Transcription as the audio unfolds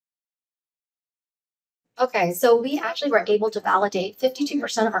Okay, so we actually were able to validate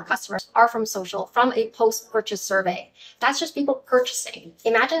 52% of our customers are from social from a post-purchase survey. That's just people purchasing.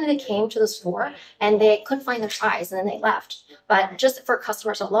 Imagine they came to the store and they couldn't find their size and then they left. But just for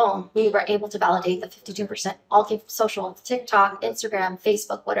customers alone, we were able to validate that 52% all came from social, TikTok, Instagram,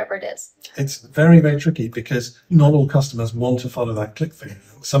 Facebook, whatever it is. It's very, very tricky because not all customers want to follow that click through.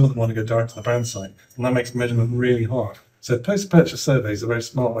 Some of them want to go direct to the brand site, and that makes measurement really hard. So post-purchase surveys is a very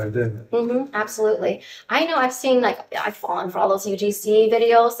smart way of doing it. Absolutely. I know I've fallen for all those UGC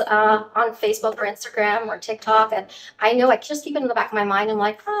videos on Facebook or Instagram or TikTok. And I know I just keep it in the back of my mind. I'm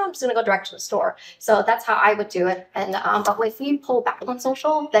like, oh, I'm just going to go direct to the store. So that's how I would do it. And but if we pull back on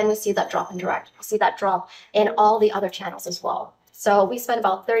social, then we see that drop in direct. We see that drop in all the other channels as well. So we spend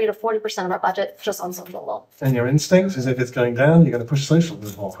about 30 to 40% of our budget just on social alone. And your instinct is if it's going down, you're going to push social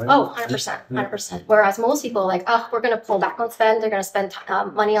more, right? Oh, 100%, 100%. Whereas most people are like, oh, we're going to pull back on spend. They're going to spend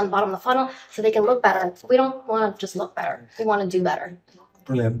money on the bottom of the funnel so they can look better. We don't want to just look better. We want to do better.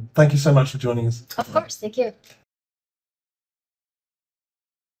 Brilliant. Thank you so much for joining us. Of course. Thank you.